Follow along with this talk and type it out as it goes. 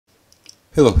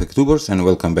Hello Hacktubers and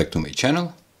welcome back to my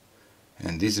channel,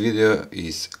 and this video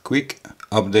is a quick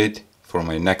update for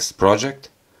my next project.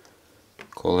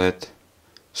 Call it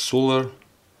Solar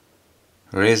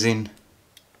Resin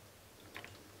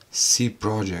C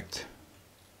project.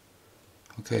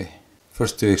 Okay,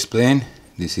 first to explain,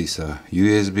 this is a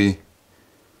USB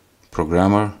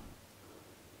programmer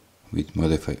with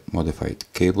modified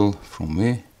cable from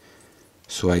me,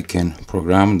 so I can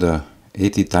program the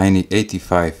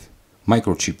Attiny85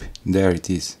 microchip. There it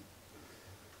is.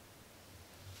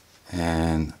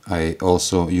 And I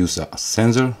also use a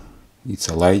sensor. It's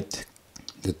a light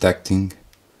detecting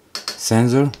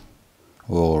sensor,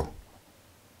 or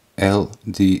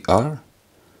LDR,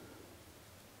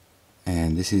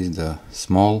 and this is the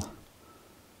small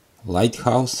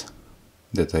lighthouse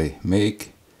that I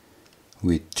make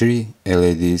with 3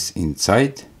 LEDs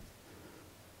inside,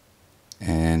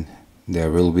 and there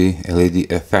will be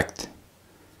LED effect.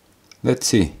 Let's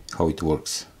see how it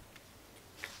works.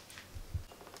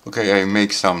 Okay, I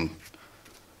make some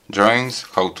drawings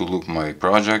how to look my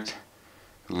project.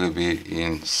 It will be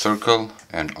in circle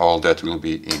and all that will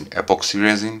be in epoxy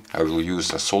resin. I will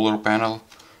use a solar panel.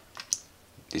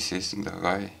 This is the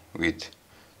guy with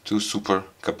 2 super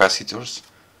capacitors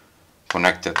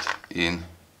connected in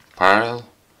parallel,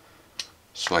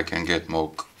 so I can get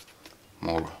more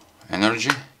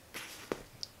energy.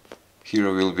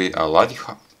 Here will be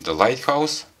the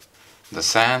lighthouse, the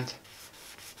sand,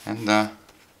 and the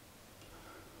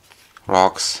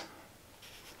rocks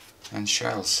and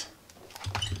shells.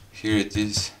 Here it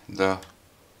is, the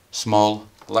small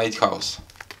lighthouse.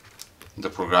 The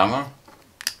programmer,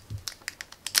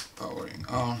 powering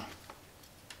on,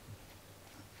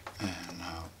 and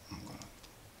now I'm gonna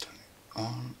turn it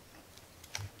on.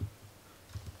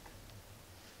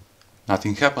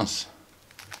 Nothing happens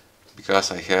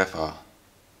because I have a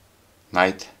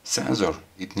night sensor.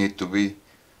 It needs to be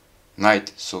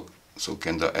night, so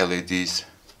can the LEDs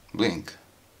blink.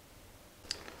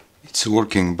 It's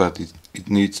working, but it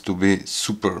needs to be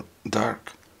super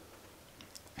dark.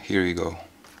 Here we go.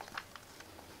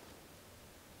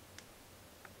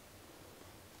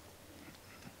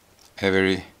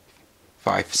 Every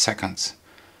 5 seconds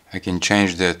I can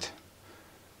change that.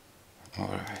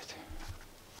 Alright.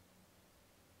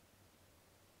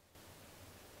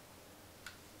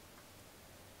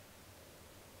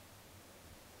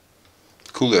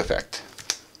 Cool effect.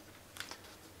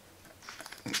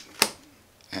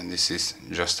 And this is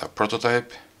just a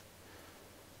prototype.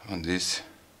 On this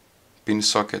pin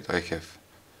socket I have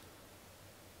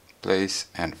placed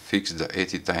and fixed the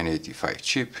Attiny85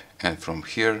 chip, and from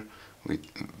here with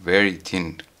very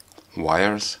thin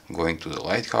wires going to the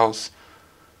lighthouse,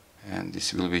 and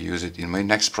this will be used in my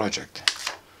next project.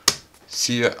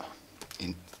 See ya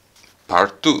in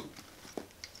part 2.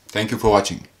 Thank you for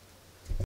watching.